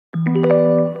Yeah.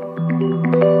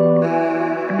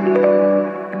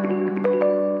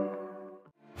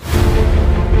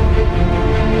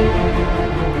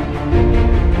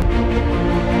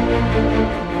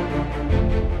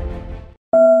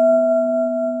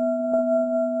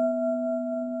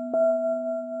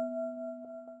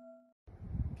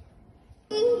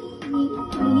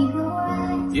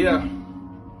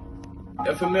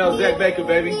 FML Zack Baker,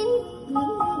 baby.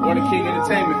 Born the King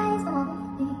Entertainment.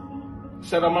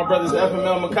 Shout out my brothers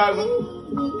FML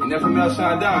McCollum and FML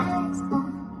Shine Down.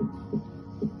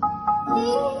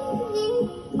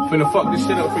 Finna fuck this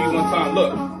shit up for you one time.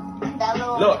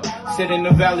 Look, sit in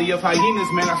the valley of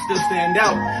hyenas, man, I still stand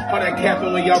out. All that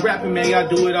capping when y'all rapping, man, y'all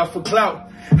do it off for clout.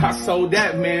 I sold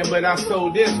that, man, but I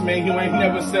sold this, man. You ain't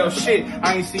never sell shit.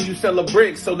 I ain't seen you sell a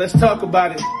brick, so let's talk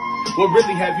about it. What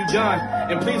really have you done?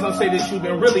 And please don't say that you've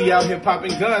been really out here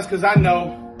popping guns, cause I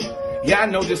know. Yeah, I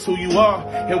know just who you are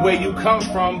and where you come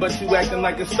from, but you acting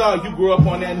like a star. You grew up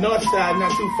on that north side,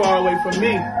 not too far away from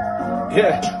me.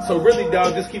 Yeah, so really,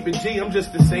 dog, just keep it G. I'm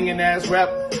just a singing ass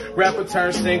rapper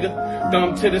turned singer.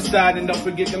 Thumb to the side and don't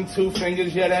forget them 2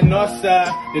 fingers. Yeah, that north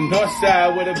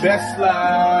side where the best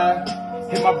slide.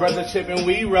 Hit my brother Chip and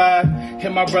we ride.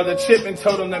 Hit my brother Chip and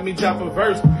told him let me drop a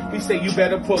verse. He said you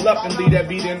better pull up and leave that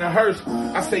beat in the hearse.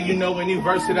 I say you know any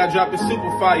verse that I drop is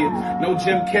super fire. No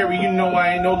Jim Carrey, you know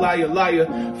I ain't no liar.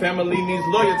 Family needs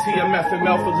loyalty, I'm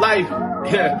FML for life.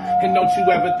 Yeah, and don't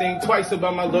you ever think twice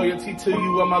about my loyalty to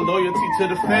you or my loyalty to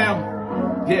the fam.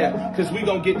 Yeah, cause we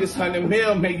gon' get this 100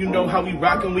 mil, man, you know how we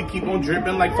rockin', we keep on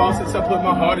drippin' like faucets. I put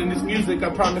my heart in this music,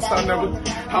 I promise I'll never,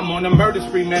 I'm on a murder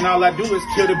spree, man, all I do is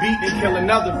kill the beat and kill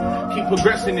another. Keep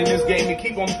progressing in this game and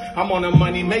I'm on a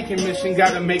money making mission,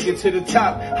 gotta make it to the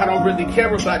top. I don't really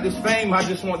care about this fame, I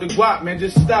just want the guap, man,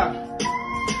 just stop.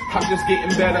 I'm just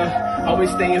getting better, always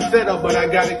staying fed up, but I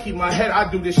gotta keep my head. I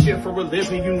do this shit for a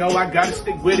living, you know I gotta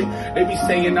stick with it. They be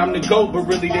saying I'm the GOAT, but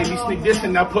really they be sneak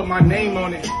dissing, I put my name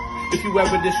on it. If you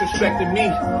ever disrespected me,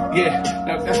 yeah,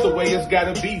 now that's the way it's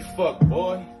gotta be, fuck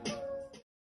boy.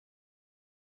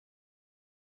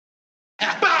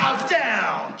 Bow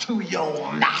down to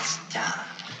your master,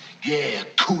 yeah,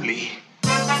 coolie.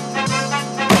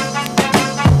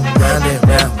 Round and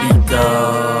round we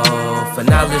go,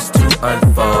 finales to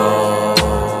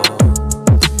unfold.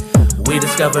 We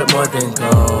discovered more than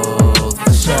gold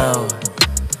for show.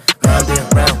 Round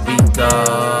and round we go,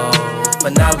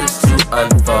 finales to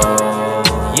unfold.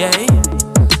 Yeah,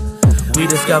 we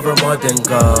discover more than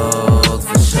gold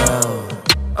for sure.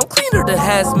 I'm cleaner than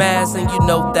hazmat, and you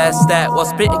know that's that. While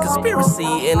spitting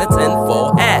conspiracy in a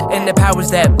tinfoil hat. And the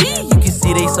powers that be, you can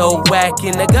see they so whack.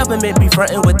 And the government be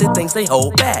frontin' with the things they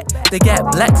hold back. They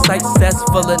got black sites that's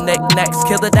full of knickknacks.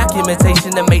 Kill the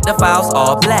documentation and make the files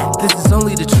all black. This is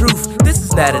only the truth, this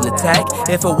is not an attack.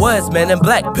 If it was, men in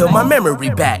black, peel my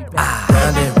memory back.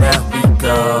 Round and round we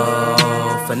go,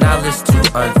 finales to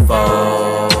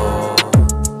unfold.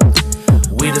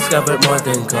 We discovered more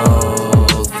than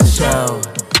gold for show.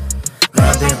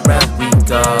 Round and round we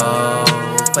go,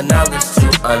 finales to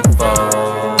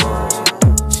unfold.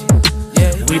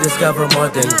 We discover more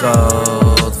than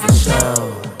gold for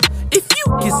show. If you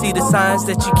can see the signs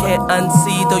that you can't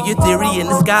unsee, throw your theory in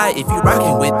the sky if you're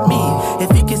rocking with me.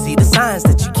 If you can see the signs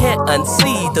that you can't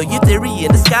unsee, throw your theory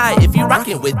in the sky if you're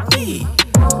rocking with me.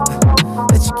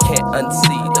 That you can't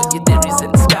unsee, though your theories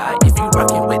in the sky if you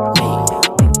rockin' with me.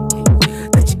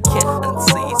 That you can't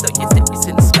unsee, so your theories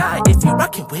in the sky if you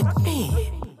rockin' with me.